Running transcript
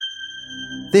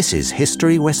This is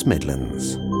History West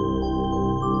Midlands.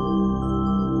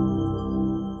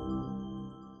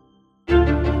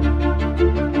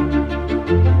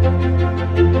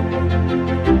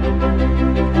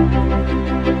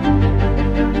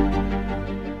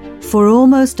 For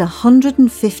almost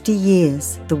 150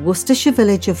 years, the Worcestershire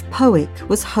village of Powick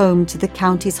was home to the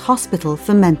county's hospital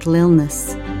for mental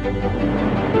illness.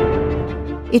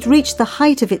 It reached the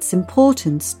height of its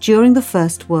importance during the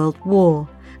First World War,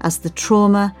 as the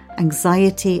trauma,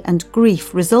 anxiety and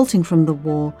grief resulting from the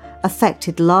war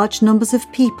affected large numbers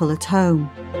of people at home.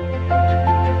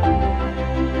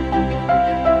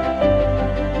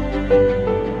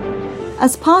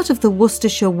 As part of the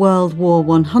Worcestershire World War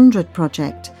 100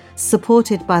 project,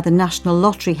 supported by the National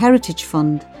Lottery Heritage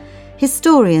Fund,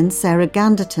 historian Sarah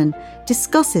Ganderton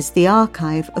discusses the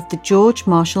archive of the George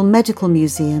Marshall Medical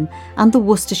Museum and the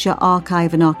Worcestershire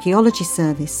Archive and Archaeology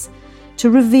Service to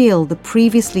reveal the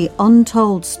previously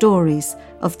untold stories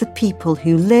of the people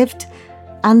who lived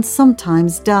and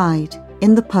sometimes died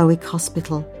in the Powick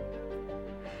Hospital.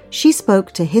 She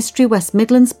spoke to History West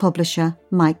Midlands publisher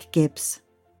Mike Gibbs.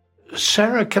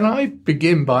 Sarah, can I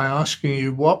begin by asking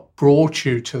you what brought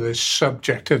you to this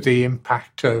subject of the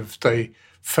impact of the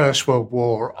First World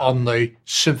War on the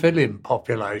civilian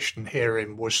population here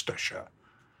in Worcestershire?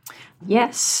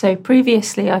 Yes, so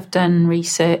previously I've done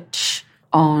research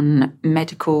on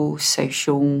medical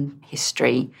social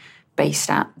history based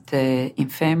at the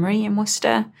infirmary in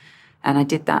Worcester, and I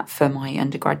did that for my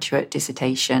undergraduate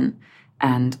dissertation.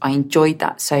 And I enjoyed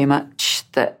that so much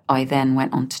that I then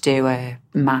went on to do a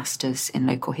master's in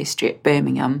local history at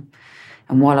Birmingham.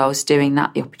 And while I was doing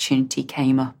that, the opportunity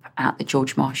came up at the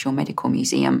George Marshall Medical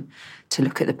Museum to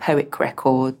look at the Powick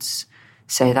records.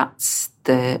 So that's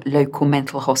the local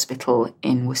mental hospital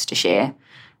in Worcestershire.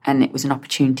 And it was an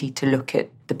opportunity to look at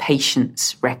the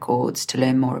patients' records to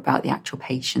learn more about the actual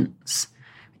patients,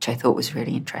 which I thought was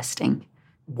really interesting.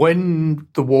 When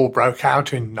the war broke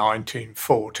out in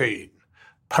 1914,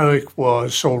 Powick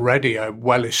was already a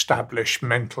well-established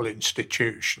mental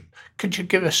institution. Could you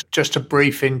give us just a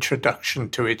brief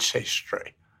introduction to its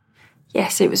history?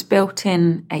 Yes, it was built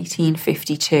in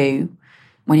 1852.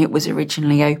 When it was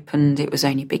originally opened, it was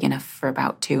only big enough for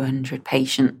about 200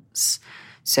 patients.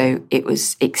 So it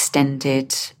was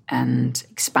extended and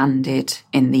expanded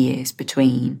in the years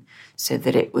between so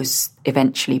that it was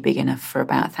eventually big enough for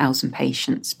about 1,000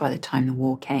 patients by the time the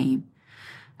war came.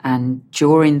 And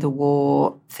during the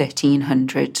war,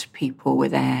 1,300 people were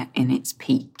there in its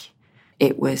peak.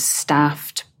 It was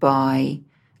staffed by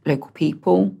local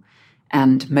people,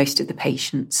 and most of the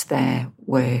patients there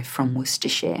were from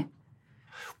Worcestershire.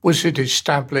 Was it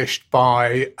established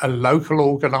by a local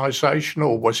organisation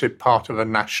or was it part of a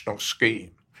national scheme?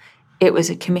 It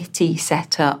was a committee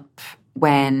set up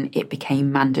when it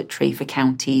became mandatory for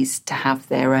counties to have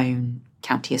their own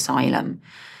county asylum.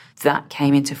 That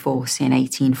came into force in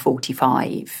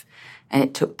 1845, and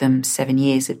it took them 7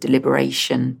 years of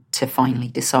deliberation to finally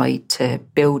decide to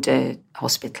build a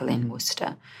hospital in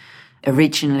Worcester.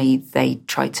 Originally, they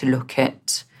tried to look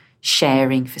at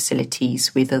sharing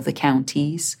facilities with other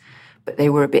counties, but they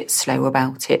were a bit slow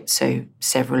about it, so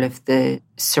several of the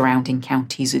surrounding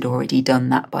counties had already done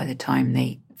that by the time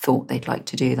they thought they'd like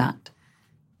to do that.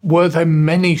 Were there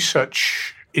many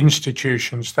such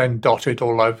institutions then dotted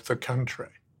all over the country?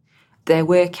 There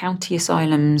were county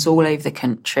asylums all over the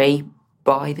country.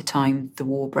 By the time the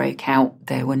war broke out,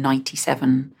 there were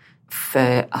 97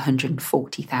 for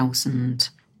 140,000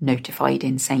 notified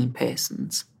insane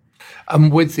persons.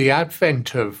 And with the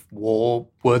advent of war,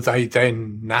 were they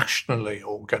then nationally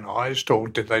organised or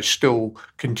did they still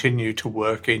continue to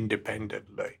work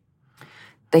independently?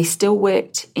 They still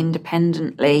worked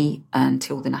independently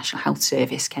until the National Health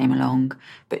Service came along,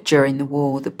 but during the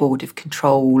war, the Board of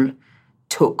Control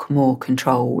took more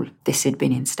control. This had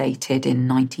been instated in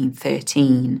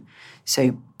 1913,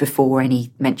 so before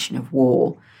any mention of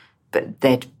war, but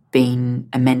there'd been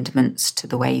amendments to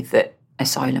the way that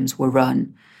asylums were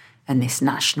run, and this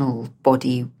national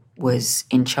body was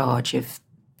in charge of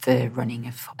the running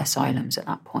of asylums at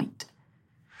that point.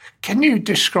 Can you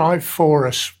describe for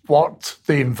us what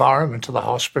the environment of the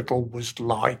hospital was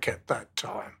like at that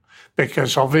time?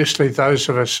 Because obviously those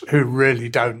of us who really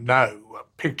don't know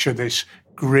picture this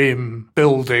grim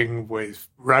building with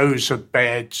rows of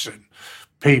beds and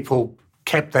people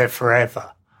kept there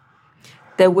forever.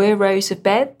 There were rows of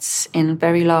beds in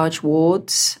very large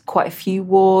wards, quite a few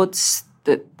wards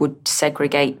that would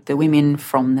segregate the women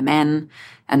from the men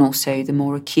and also the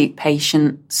more acute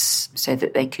patients so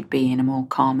that they could be in a more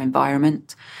calm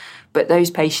environment. But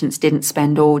those patients didn't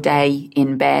spend all day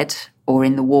in bed or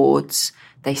in the wards.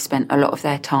 They spent a lot of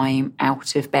their time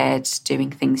out of bed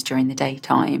doing things during the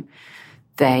daytime.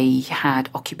 They had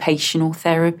occupational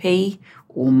therapy,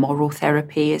 or moral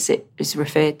therapy as it is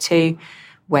referred to,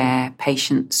 where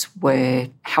patients were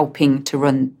helping to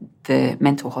run the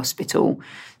mental hospital.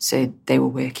 So they were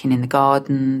working in the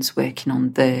gardens, working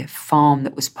on the farm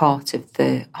that was part of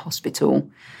the hospital,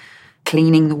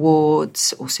 cleaning the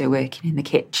wards, also working in the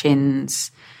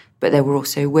kitchens. But there were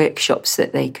also workshops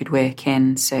that they could work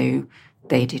in. So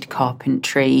they did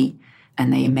carpentry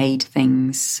and they made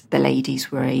things. The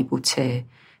ladies were able to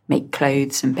make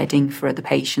clothes and bedding for other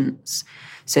patients.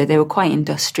 So they were quite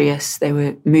industrious. They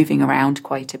were moving around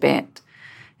quite a bit.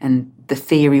 And the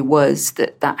theory was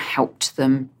that that helped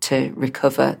them to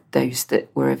recover those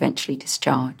that were eventually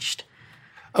discharged.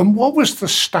 And what was the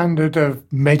standard of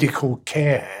medical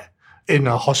care in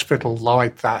a hospital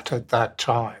like that at that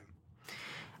time?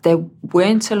 There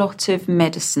weren't a lot of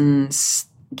medicines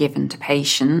given to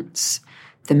patients.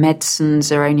 The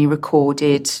medicines are only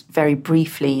recorded very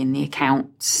briefly in the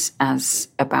accounts as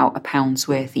about £1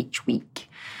 worth each week.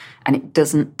 And it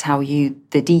doesn't tell you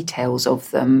the details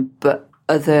of them, but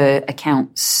other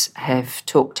accounts have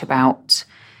talked about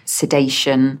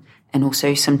sedation and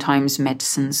also sometimes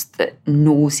medicines that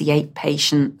nauseate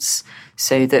patients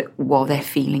so that while they're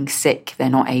feeling sick, they're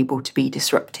not able to be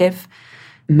disruptive.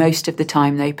 Most of the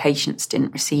time, though, patients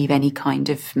didn't receive any kind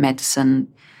of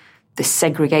medicine. The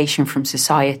segregation from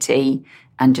society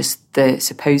and just the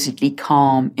supposedly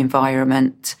calm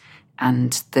environment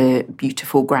and the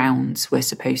beautiful grounds were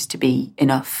supposed to be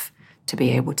enough to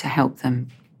be able to help them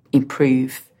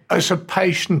improve. As a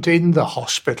patient in the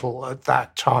hospital at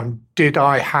that time, did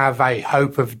I have a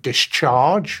hope of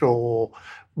discharge, or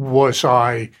was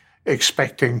I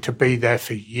expecting to be there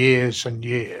for years and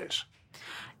years?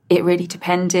 It really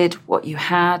depended what you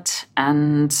had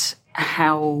and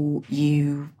how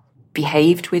you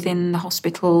behaved within the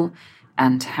hospital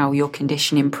and how your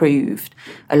condition improved.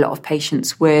 A lot of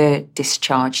patients were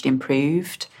discharged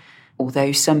improved,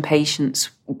 although some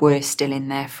patients were still in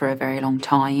there for a very long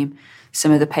time.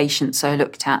 Some of the patients I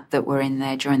looked at that were in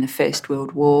there during the First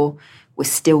World War were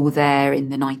still there in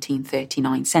the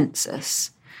 1939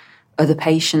 census. Other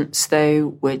patients,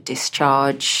 though, were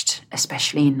discharged,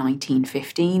 especially in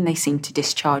 1915. They seemed to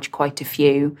discharge quite a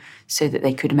few so that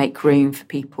they could make room for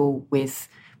people with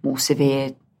more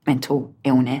severe mental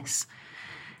illness.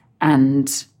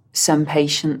 And some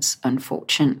patients,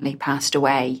 unfortunately, passed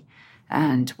away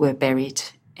and were buried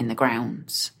in the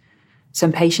grounds.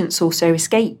 Some patients also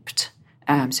escaped,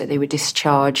 so they were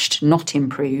discharged, not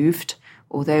improved,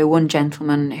 although one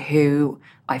gentleman who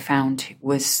I found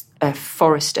was a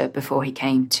forester before he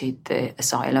came to the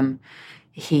asylum,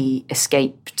 he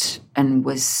escaped and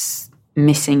was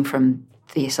missing from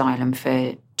the asylum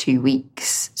for 2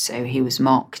 weeks, so he was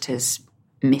marked as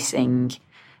missing,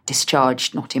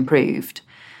 discharged, not improved.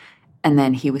 And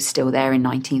then he was still there in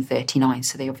 1939,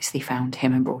 so they obviously found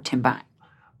him and brought him back.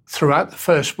 Throughout the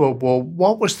First World War,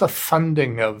 what was the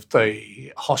funding of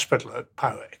the hospital at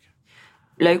Powick?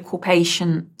 Local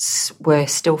patients were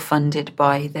still funded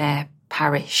by their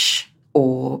parish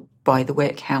or by the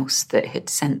workhouse that had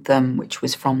sent them, which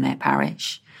was from their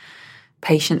parish.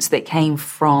 Patients that came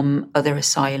from other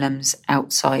asylums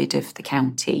outside of the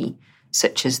county,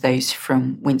 such as those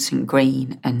from Winson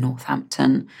Green and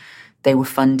Northampton, they were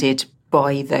funded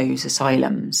by those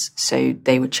asylums, so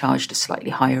they were charged a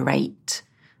slightly higher rate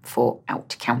for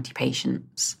out-county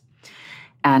patients.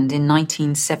 And in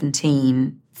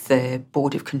 1917, the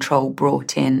Board of Control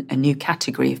brought in a new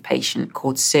category of patient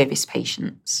called service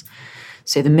patients.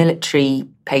 So the military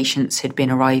patients had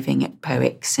been arriving at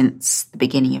Powick since the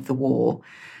beginning of the war,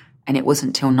 and it wasn't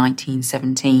until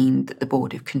 1917 that the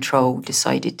Board of Control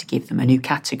decided to give them a new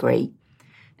category.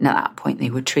 And at that point, they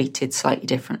were treated slightly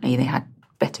differently. They had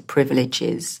better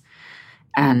privileges,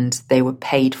 and they were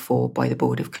paid for by the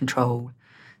Board of Control.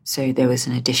 So there was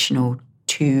an additional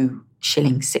 2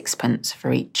 shillings 6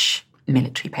 for each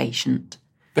military patient.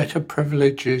 Better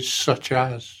privileges such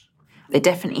as? They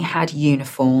definitely had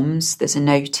uniforms. There's a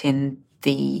note in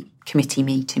the committee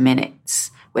meeting minutes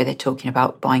where they're talking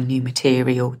about buying new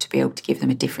material to be able to give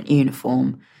them a different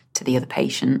uniform to the other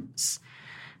patients.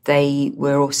 They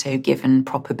were also given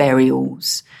proper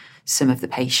burials. Some of the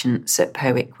patients at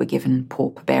Powick were given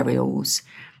pauper burials,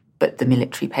 but the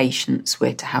military patients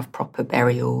were to have proper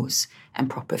burials and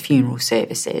proper funeral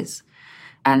services.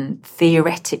 And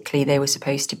theoretically, they were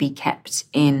supposed to be kept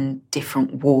in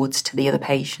different wards to the other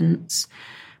patients,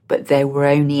 but there were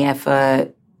only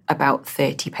ever about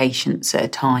 30 patients at a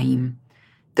time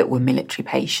that were military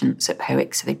patients at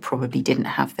Powick, so they probably didn't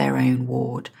have their own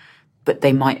ward, but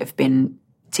they might have been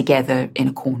together in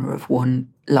a corner of one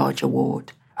larger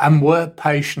ward. And were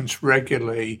patients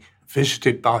regularly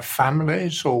visited by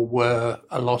families, or were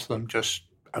a lot of them just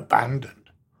abandoned?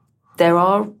 There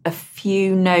are a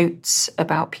few notes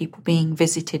about people being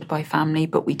visited by family,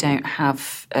 but we don't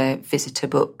have a visitor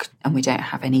book and we don't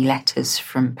have any letters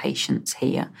from patients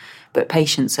here. But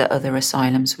patients at other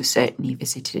asylums were certainly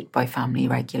visited by family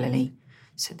regularly,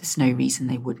 so there's no reason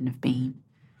they wouldn't have been.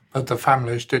 But the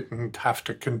families didn't have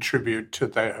to contribute to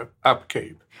their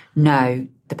upkeep? No,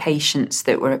 the patients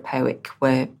that were at POIC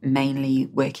were mainly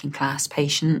working class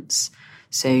patients,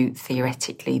 so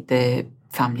theoretically the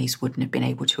families wouldn't have been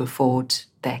able to afford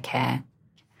their care.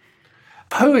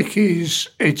 POIC is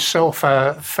itself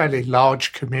a fairly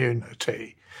large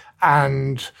community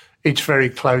and it's very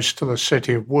close to the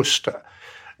city of Worcester.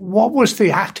 What was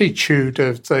the attitude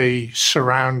of the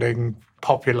surrounding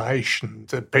population,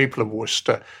 the people of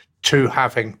Worcester, to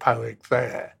having POIC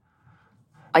there?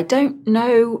 I don't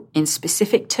know in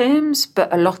specific terms,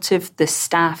 but a lot of the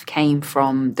staff came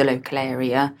from the local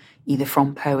area, either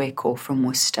from POIC or from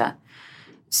Worcester.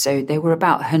 So there were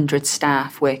about 100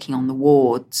 staff working on the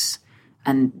wards,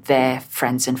 and their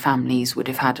friends and families would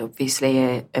have had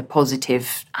obviously a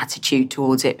positive attitude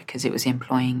towards it because it was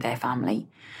employing their family.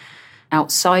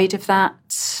 Outside of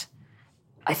that,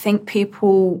 I think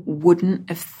people wouldn't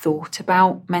have thought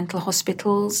about mental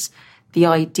hospitals. The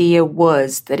idea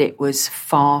was that it was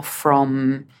far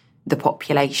from the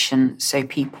population, so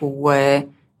people were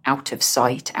out of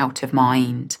sight, out of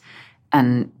mind,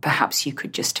 and perhaps you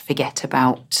could just forget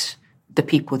about the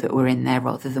people that were in there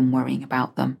rather than worrying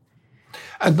about them.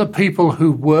 And the people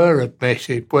who were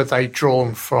admitted, were they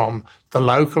drawn from the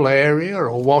local area,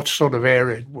 or what sort of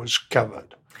area was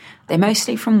covered? They're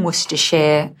mostly from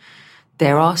Worcestershire.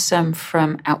 There are some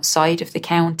from outside of the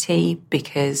county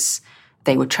because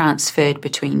they were transferred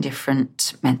between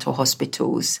different mental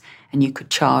hospitals and you could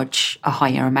charge a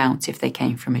higher amount if they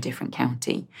came from a different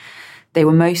county. They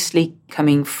were mostly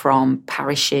coming from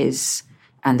parishes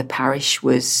and the parish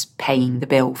was paying the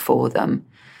bill for them.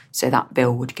 So that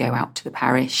bill would go out to the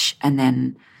parish and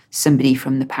then somebody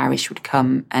from the parish would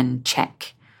come and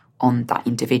check on that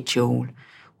individual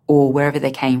or wherever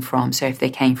they came from. So if they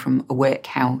came from a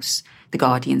workhouse, the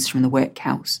guardians from the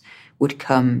workhouse would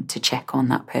come to check on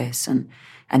that person.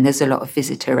 And there's a lot of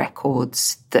visitor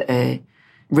records that are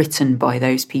written by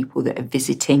those people that are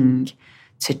visiting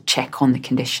to check on the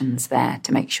conditions there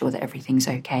to make sure that everything's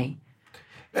okay.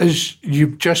 As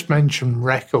you've just mentioned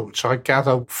records, I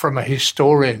gather from a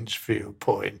historian's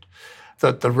viewpoint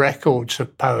that the records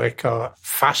of POIC are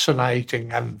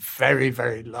fascinating and very,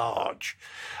 very large.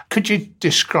 Could you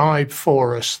describe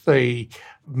for us the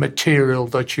material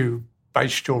that you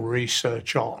based your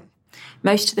research on?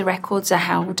 Most of the records are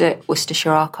held at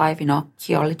Worcestershire Archive and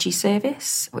Archaeology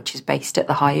Service, which is based at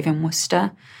the Hive in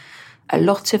Worcester. A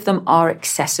lot of them are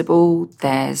accessible.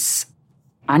 There's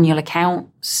annual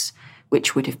accounts,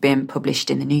 which would have been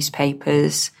published in the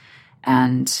newspapers,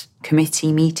 and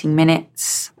committee meeting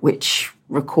minutes, which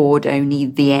record only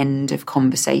the end of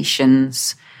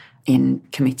conversations in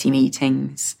committee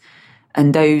meetings.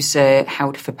 And those are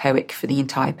held for POIC for the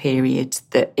entire period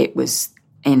that it was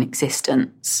in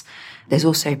existence. There's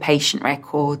also patient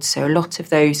records, so a lot of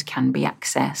those can be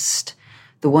accessed.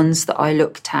 The ones that I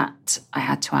looked at, I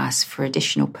had to ask for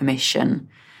additional permission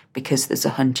because there's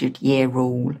a 100-year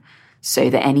rule, so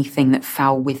that anything that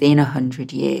fell within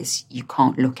 100 years you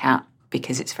can't look at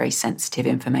because it's very sensitive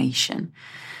information.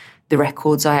 The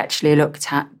records I actually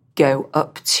looked at go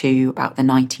up to about the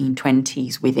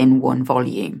 1920s within one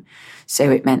volume, so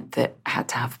it meant that I had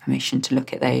to have permission to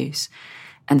look at those.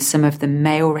 And some of the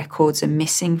mail records are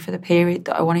missing for the period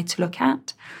that I wanted to look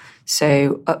at.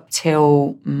 So up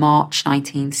till March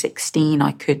 1916,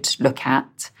 I could look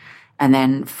at. And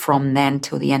then from then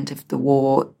till the end of the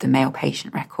war, the male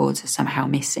patient records are somehow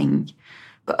missing.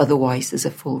 But otherwise, there's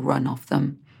a full run of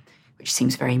them, which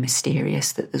seems very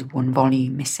mysterious that there's one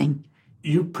volume missing.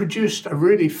 You produced a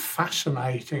really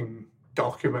fascinating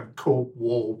document called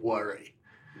War Worry,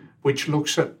 which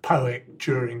looks at POIC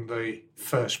during the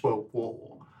First World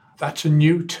War. That's a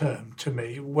new term to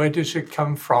me. Where does it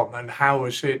come from and how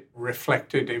is it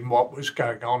reflected in what was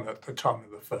going on at the time of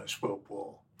the First World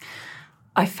War?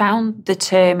 I found the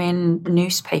term in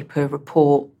newspaper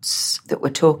reports that were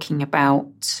talking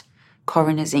about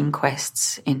coroner's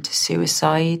inquests into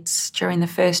suicides during the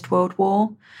First World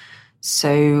War.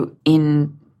 So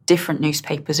in different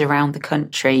newspapers around the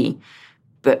country,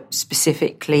 but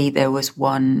specifically there was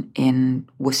one in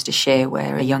Worcestershire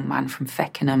where a young man from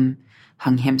Feckenham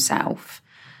hung himself.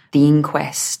 The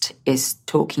inquest is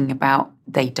talking about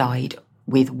they died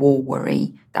with war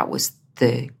worry. That was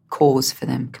the cause for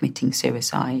them committing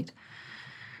suicide.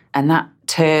 And that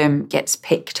term gets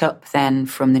picked up then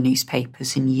from the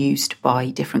newspapers and used by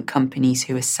different companies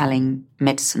who are selling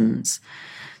medicines.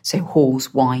 So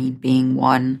Hall's Wine being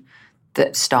one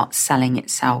that starts selling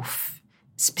itself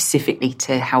specifically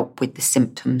to help with the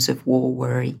symptoms of war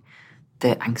worry,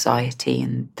 the anxiety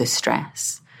and the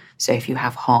stress. So if you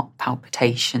have heart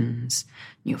palpitations,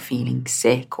 you're feeling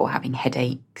sick or having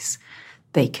headaches,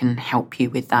 they can help you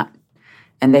with that.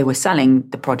 And they were selling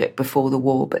the product before the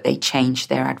war, but they changed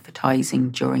their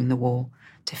advertising during the war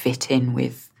to fit in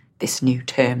with this new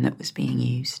term that was being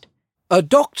used. A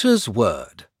doctor's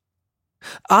word.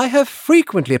 I have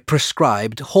frequently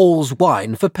prescribed Hall's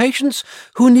Wine for patients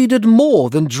who needed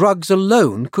more than drugs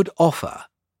alone could offer.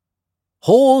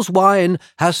 Hall's Wine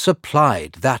has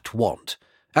supplied that want,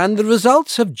 and the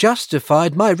results have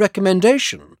justified my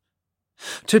recommendation.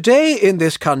 Today in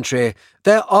this country,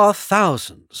 there are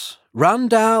thousands, run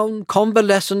down,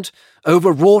 convalescent,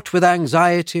 overwrought with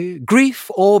anxiety,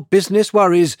 grief or business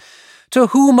worries, to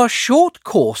whom a short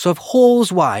course of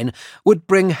Hall's Wine would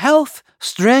bring health,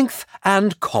 strength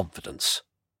and confidence.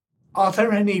 Are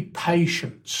there any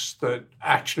patients that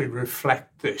actually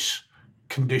reflect this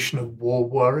condition of war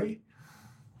worry?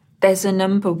 There's a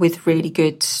number with really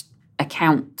good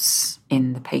accounts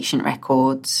in the patient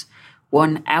records.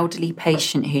 One elderly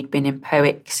patient who'd been in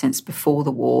POIC since before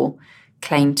the war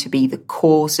claimed to be the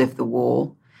cause of the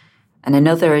war, and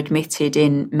another admitted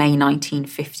in May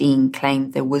 1915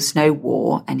 claimed there was no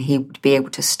war and he would be able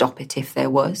to stop it if there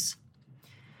was.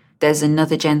 There's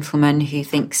another gentleman who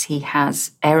thinks he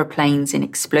has aeroplanes and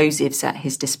explosives at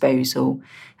his disposal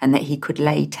and that he could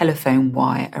lay telephone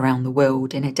wire around the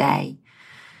world in a day.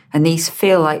 And these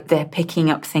feel like they're picking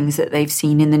up things that they've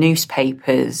seen in the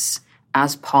newspapers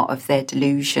as part of their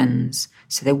delusions.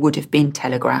 So there would have been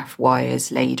telegraph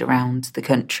wires laid around the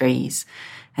countries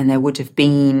and there would have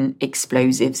been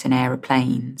explosives and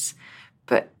aeroplanes.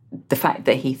 But the fact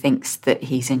that he thinks that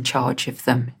he's in charge of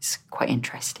them is quite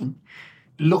interesting.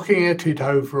 Looking at it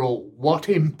overall, what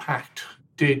impact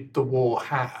did the war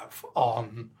have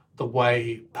on the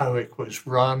way POIC was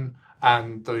run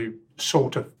and the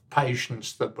sort of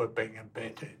patients that were being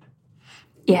admitted?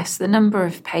 Yes, the number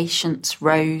of patients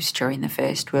rose during the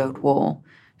First World War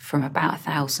from about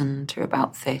 1,000 to about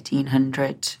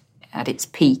 1,300 at its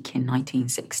peak in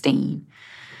 1916.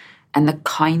 And the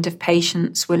kind of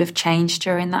patients will have changed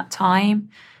during that time.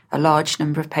 A large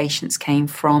number of patients came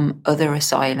from other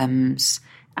asylums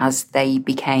as they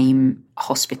became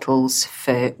hospitals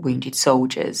for wounded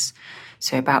soldiers.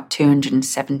 So about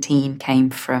 217 came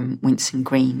from Winson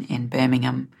Green in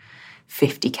Birmingham,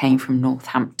 50 came from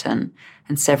Northampton,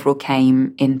 and several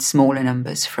came in smaller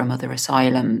numbers from other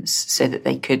asylums so that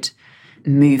they could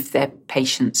move their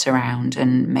patients around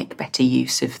and make better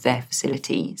use of their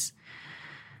facilities.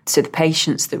 So the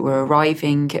patients that were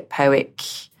arriving at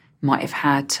POIC might have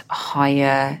had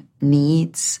higher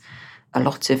needs. A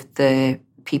lot of the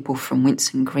people from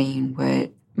Winson Green were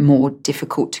more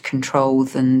difficult to control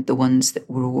than the ones that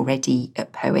were already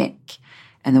at POIC.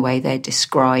 And the way they're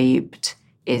described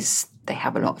is they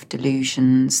have a lot of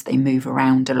delusions, they move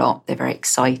around a lot, they're very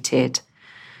excited,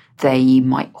 they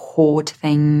might hoard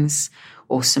things,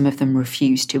 or some of them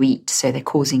refuse to eat, so they're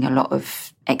causing a lot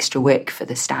of extra work for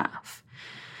the staff.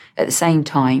 At the same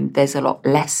time, there's a lot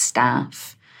less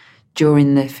staff.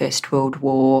 During the First World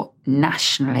War,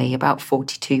 nationally, about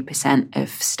 42% of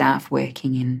staff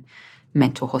working in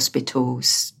mental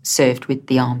hospitals served with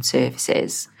the armed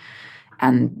services.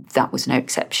 And that was no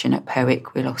exception at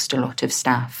POIC. We lost a lot of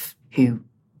staff who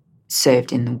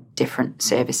served in the different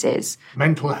services.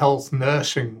 Mental health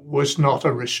nursing was not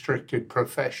a restricted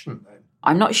profession then?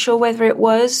 I'm not sure whether it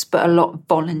was, but a lot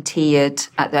volunteered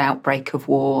at the outbreak of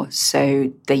war,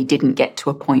 so they didn't get to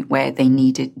a point where they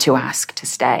needed to ask to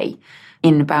stay.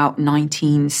 In about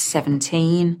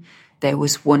 1917, there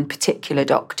was one particular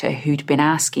doctor who'd been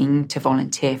asking to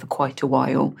volunteer for quite a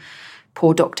while.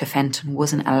 Poor Dr. Fenton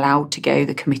wasn't allowed to go.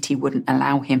 The committee wouldn't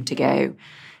allow him to go.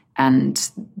 And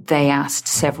they asked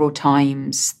several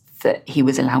times that he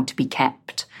was allowed to be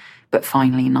kept. But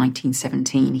finally, in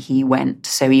 1917, he went.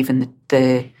 So even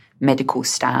the medical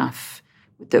staff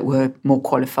that were more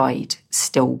qualified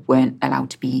still weren't allowed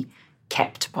to be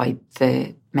kept by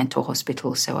the mental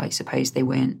hospital. So I suppose they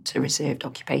weren't a reserved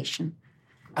occupation.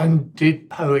 And did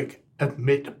POIC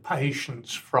admit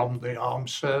patients from the armed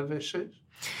services?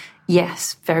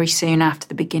 Yes, very soon after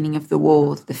the beginning of the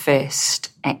war, the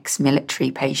first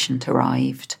ex-military patient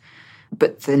arrived.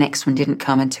 But the next one didn't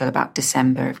come until about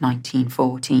December of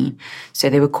 1914. So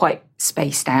they were quite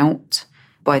spaced out.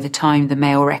 By the time the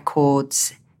mail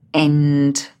records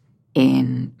end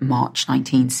in March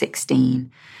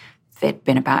 1916, there'd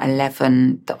been about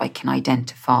 11 that I can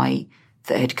identify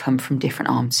that had come from different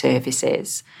armed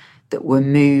services that were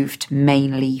moved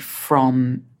mainly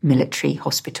from military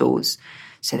hospitals.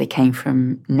 So they came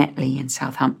from Netley in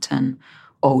Southampton,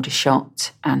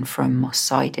 Aldershot, and from Moss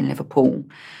Side in Liverpool.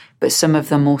 But some of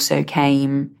them also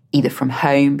came either from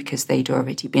home because they'd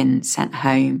already been sent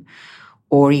home,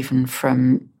 or even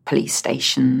from police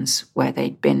stations where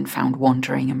they'd been found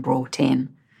wandering and brought in.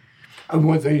 And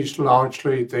were these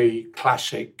largely the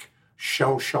classic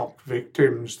shell-shock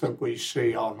victims that we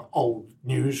see on old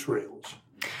newsreels?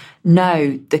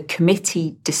 No, the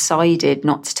committee decided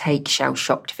not to take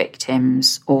shell-shocked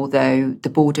victims, although the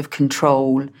Board of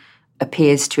Control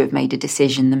appears to have made a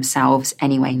decision themselves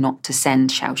anyway not to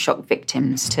send shell-shocked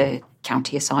victims to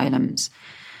county asylums.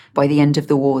 By the end of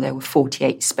the war, there were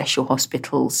 48 special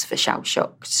hospitals for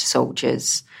shell-shocked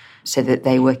soldiers, so that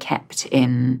they were kept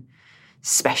in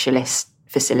specialist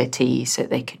facilities so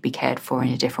they could be cared for in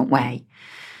a different way.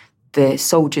 The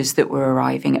soldiers that were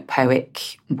arriving at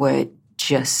Powick were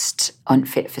just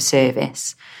unfit for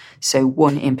service. So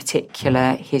one in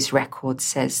particular, his record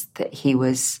says that he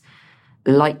was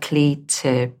likely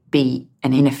to be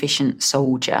an inefficient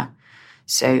soldier.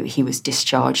 So he was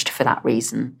discharged for that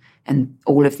reason. And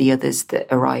all of the others that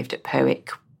arrived at Powick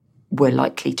were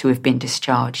likely to have been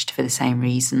discharged for the same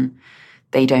reason.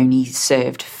 They'd only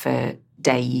served for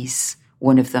days,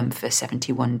 one of them for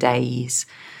 71 days.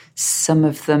 Some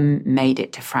of them made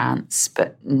it to France,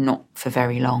 but not for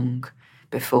very long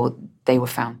before they were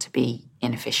found to be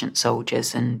inefficient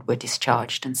soldiers and were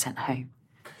discharged and sent home.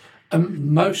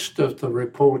 Most of the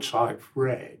reports I've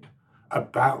read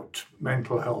about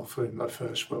mental health in the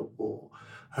First World War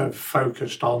have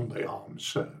focused on the armed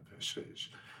services.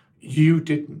 You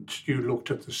didn't. You looked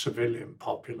at the civilian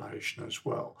population as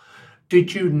well.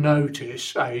 Did you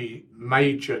notice a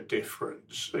major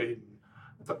difference in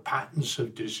the patterns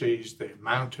of disease, the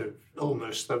amount of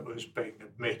illness that was being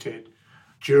admitted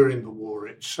during the war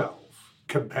itself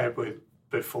compared with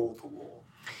before the war?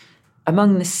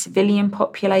 Among the civilian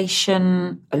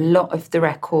population, a lot of the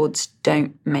records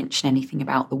don't mention anything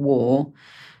about the war,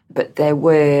 but there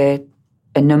were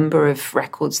a number of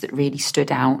records that really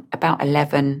stood out. About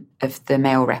 11 of the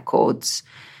male records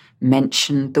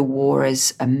mentioned the war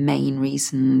as a main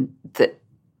reason that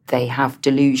they have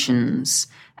delusions,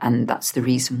 and that's the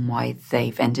reason why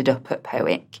they've ended up at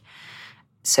Powick.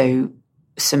 So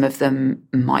some of them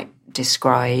might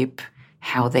describe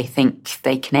how they think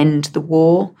they can end the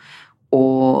war,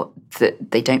 or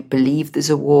that they don't believe there's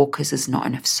a war because there's not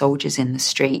enough soldiers in the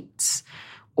streets.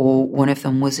 Or one of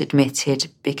them was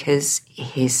admitted because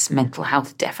his mental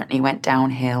health definitely went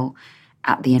downhill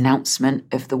at the announcement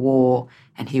of the war,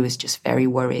 and he was just very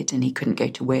worried and he couldn't go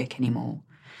to work anymore.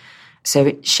 So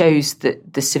it shows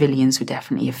that the civilians were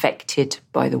definitely affected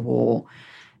by the war,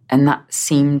 and that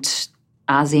seemed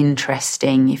as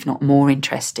interesting, if not more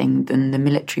interesting, than the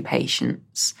military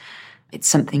patients. It's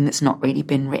something that's not really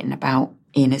been written about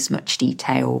in as much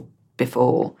detail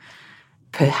before,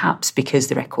 perhaps because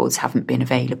the records haven't been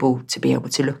available to be able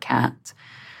to look at.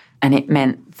 And it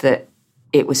meant that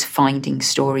it was finding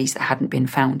stories that hadn't been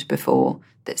found before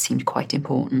that seemed quite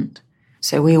important.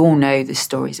 So we all know the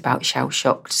stories about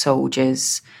shell-shocked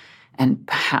soldiers, and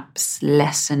perhaps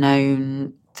lesser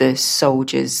known the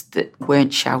soldiers that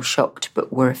weren't shell-shocked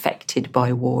but were affected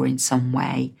by war in some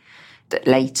way, that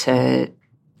later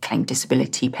claimed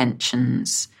disability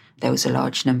pensions. There was a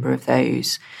large number of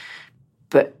those.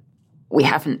 But we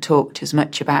haven't talked as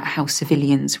much about how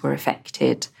civilians were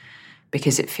affected,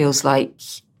 because it feels like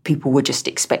people were just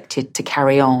expected to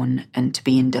carry on and to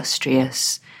be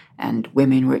industrious, and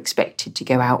women were expected to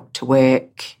go out to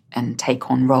work and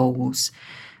take on roles.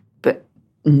 But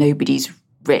nobody's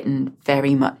written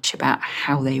very much about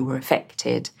how they were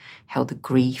affected, how the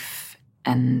grief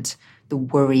and the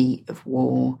worry of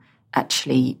war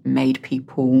actually made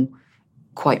people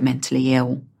quite mentally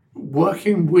ill.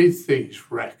 Working with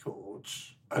these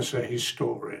records as a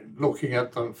historian, looking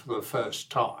at them for the first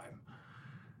time,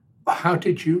 how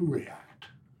did you react?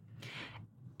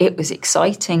 It was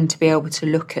exciting to be able to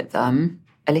look at them,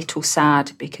 a little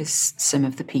sad because some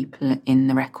of the people in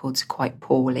the records are quite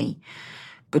poorly,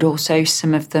 but also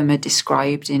some of them are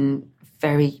described in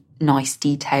very nice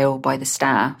detail by the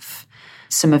staff.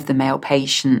 Some of the male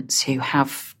patients who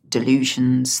have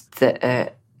delusions that are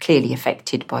clearly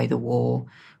affected by the war,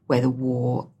 where the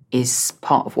war is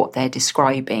part of what they're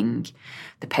describing,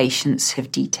 the patients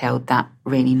have detailed that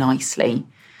really nicely.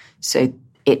 So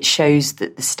it shows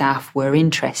that the staff were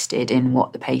interested in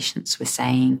what the patients were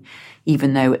saying,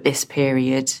 even though at this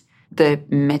period the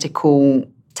medical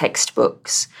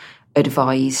textbooks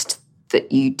advised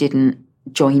that you didn't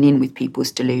join in with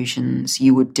people's delusions.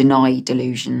 You would deny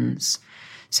delusions.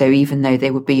 So even though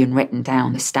they were being written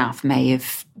down, the staff may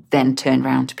have then turned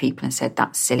around to people and said,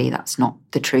 that's silly, that's not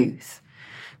the truth,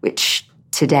 which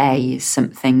today is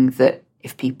something that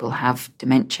if people have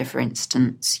dementia, for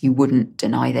instance, you wouldn't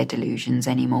deny their delusions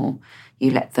anymore.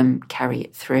 You let them carry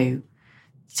it through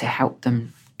to help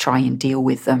them try and deal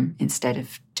with them instead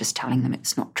of just telling them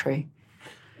it's not true.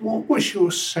 What was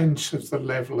your sense of the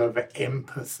level of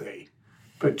empathy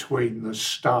between the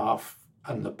staff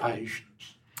and the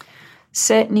patients?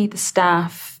 Certainly the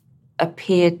staff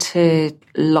appeared to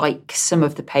like some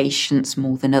of the patients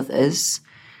more than others.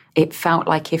 It felt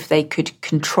like if they could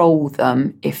control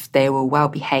them, if they were well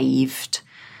behaved,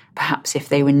 perhaps if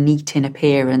they were neat in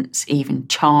appearance, even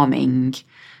charming,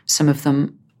 some of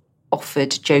them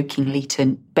offered jokingly to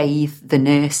bathe the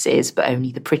nurses, but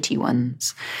only the pretty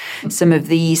ones. Some of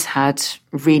these had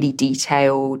really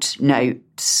detailed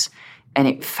notes, and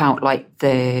it felt like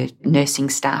the nursing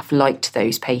staff liked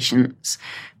those patients,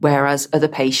 whereas other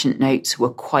patient notes were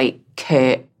quite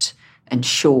curt and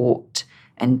short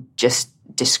and just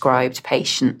described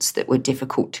patients that were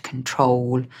difficult to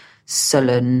control,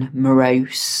 sullen,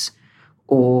 morose,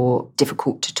 or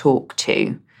difficult to talk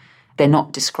to. They're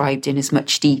not described in as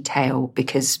much detail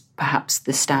because perhaps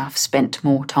the staff spent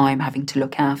more time having to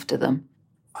look after them.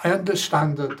 I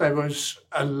understand that there was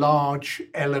a large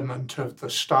element of the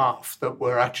staff that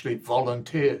were actually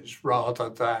volunteers rather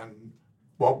than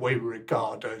what we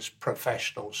regard as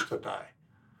professionals today.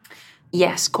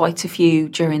 Yes, quite a few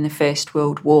during the First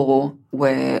World War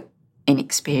were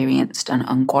inexperienced and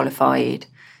unqualified.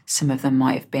 Some of them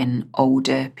might have been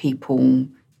older people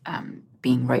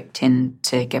being roped in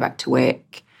to go back to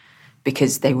work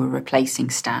because they were replacing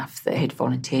staff that had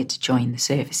volunteered to join the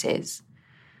services.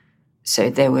 So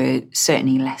there were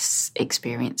certainly less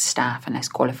experienced staff and less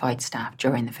qualified staff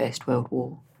during the First World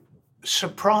War.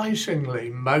 Surprisingly,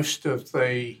 most of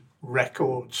the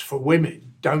records for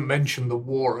women don't mention the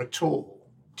war at all.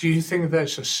 Do you think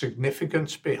there's a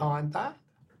significance behind that?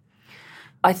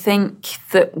 I think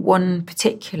that one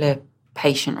particular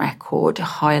patient record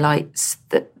highlights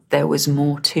that there was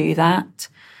more to that.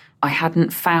 I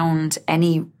hadn't found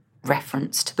any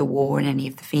reference to the war in any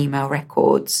of the female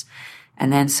records.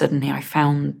 And then suddenly I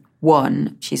found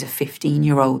one. She's a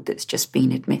 15-year-old that's just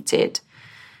been admitted.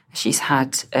 She's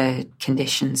had a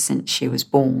condition since she was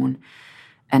born,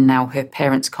 and now her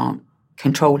parents can't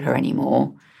control her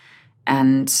anymore.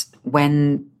 And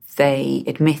when they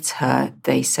admit her,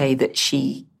 they say that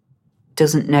she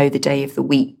doesn't know the day of the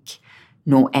week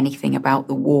nor anything about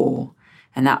the war.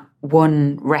 And that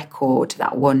one record,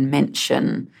 that one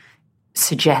mention,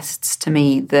 suggests to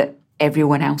me that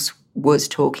everyone else was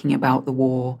talking about the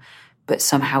war, but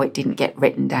somehow it didn't get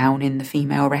written down in the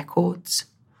female records.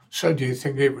 So do you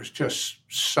think it was just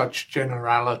such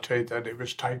generality that it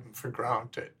was taken for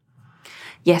granted?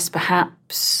 Yes,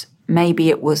 perhaps. Maybe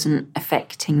it wasn't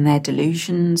affecting their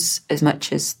delusions as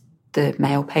much as the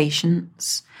male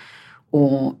patients,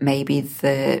 or maybe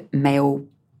the male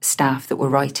staff that were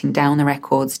writing down the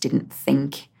records didn't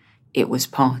think it was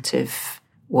part of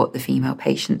what the female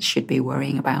patients should be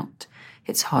worrying about.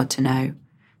 It's hard to know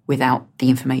without the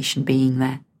information being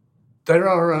there. There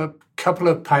are a couple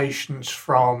of patients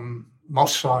from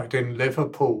Moss Side in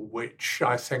Liverpool, which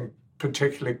I think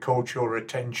particularly caught your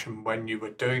attention when you were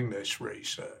doing this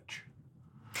research.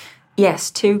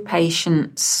 Yes, 2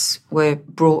 patients were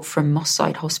brought from Moss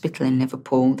Side Hospital in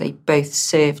Liverpool. They both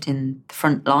served in the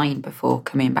front line before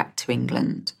coming back to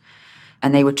England.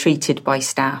 And they were treated by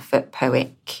staff at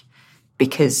Powick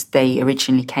because they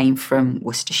originally came from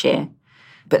Worcestershire.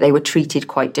 But they were treated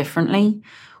quite differently.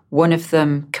 One of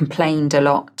them complained a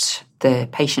lot. The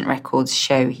patient records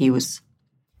show he was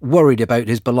worried about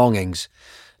his belongings,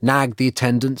 nagged the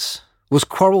attendants, was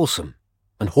quarrelsome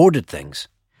and hoarded things.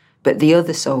 But the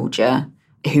other soldier,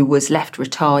 who was left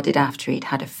retarded after he'd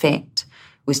had a fit,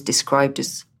 was described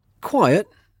as quiet,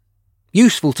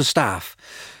 useful to staff,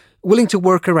 willing to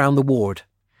work around the ward.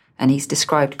 And he's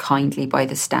described kindly by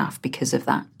the staff because of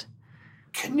that.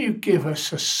 Can you give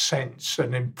us a sense,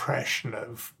 an impression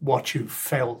of what you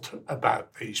felt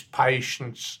about these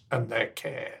patients and their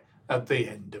care at the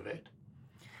end of it?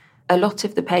 A lot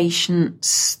of the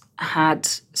patients had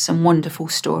some wonderful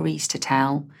stories to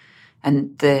tell,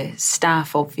 and the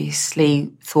staff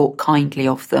obviously thought kindly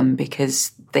of them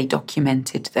because they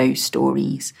documented those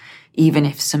stories, even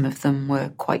if some of them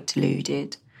were quite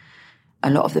deluded. A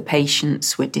lot of the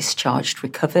patients were discharged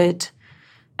recovered,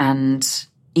 and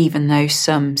even though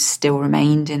some still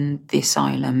remained in the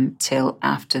asylum till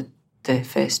after the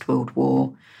First World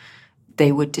War,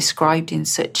 they were described in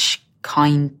such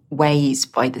kind ways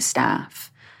by the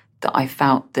staff that I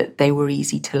felt that they were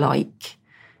easy to like,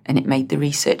 and it made the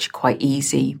research quite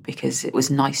easy because it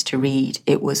was nice to read.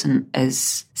 It wasn't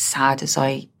as sad as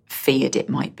I feared it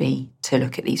might be to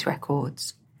look at these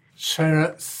records.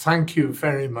 Sarah, thank you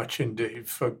very much indeed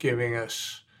for giving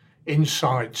us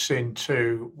insights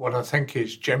into what I think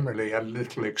is generally a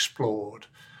little explored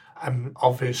and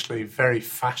obviously very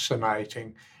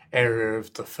fascinating area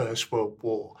of the First World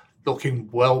War, looking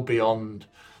well beyond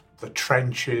the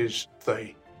trenches,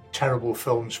 the terrible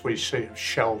films we see of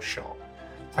shell shock.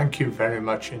 Thank you very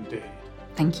much indeed.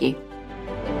 Thank you.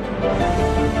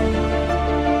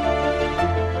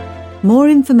 More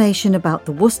information about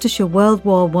the Worcestershire World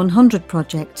War 100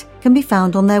 project can be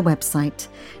found on their website,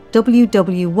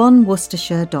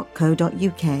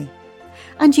 www.worcestershire.co.uk.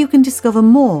 And you can discover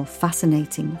more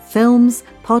fascinating films,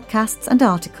 podcasts and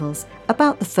articles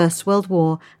about the First World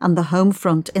War and the home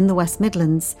front in the West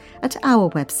Midlands at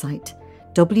our website,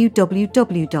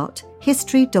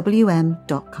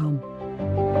 www.historywm.com.